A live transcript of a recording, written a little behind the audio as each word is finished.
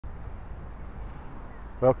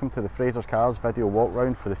Welcome to the Frasers Cars video walk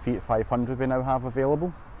round for the Fiat 500 we now have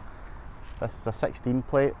available. This is a 16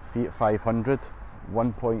 plate Fiat 500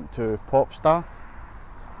 1.2 Popstar.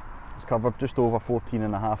 It's covered just over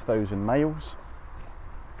 14,500 miles.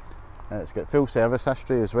 It's got full service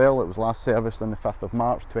history as well. It was last serviced on the 5th of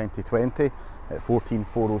March 2020 at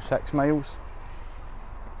 14,406 miles.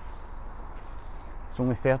 It's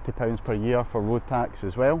only £30 per year for road tax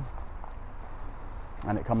as well,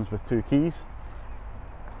 and it comes with 2 keys.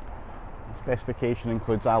 The specification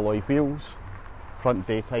includes alloy wheels, front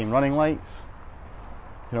daytime running lights.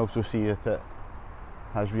 You can also see that it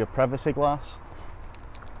has rear privacy glass.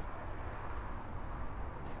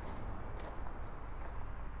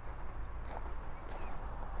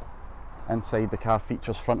 Inside, the car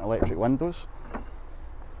features front electric windows,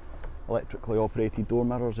 electrically operated door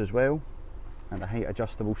mirrors as well, and a height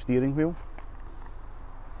adjustable steering wheel.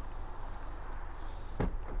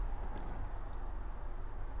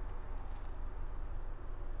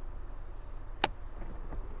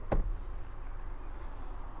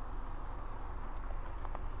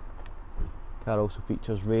 The car also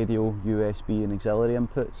features radio, USB and auxiliary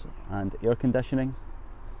inputs and air conditioning,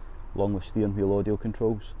 along with steering wheel audio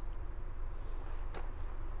controls.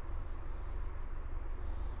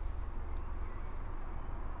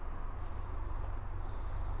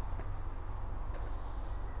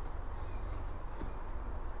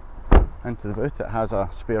 Into the boot, it has a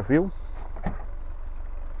spare wheel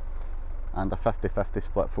and a 50-50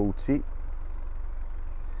 split fold seat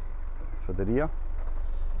for the rear.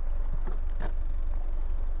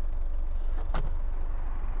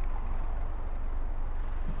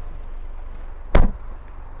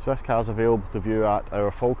 So this car is available to view at our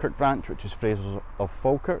Falkirk branch, which is Frasers of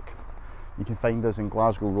Falkirk. You can find us in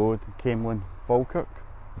Glasgow Road, Camelin, Falkirk.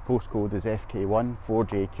 The postcode is FK1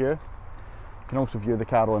 4JQ. You can also view the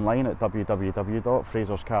car online at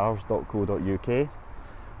www.fraserscars.co.uk. You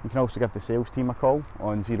can also give the sales team a call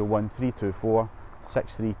on 01324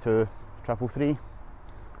 632 333.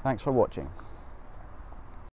 Thanks for watching.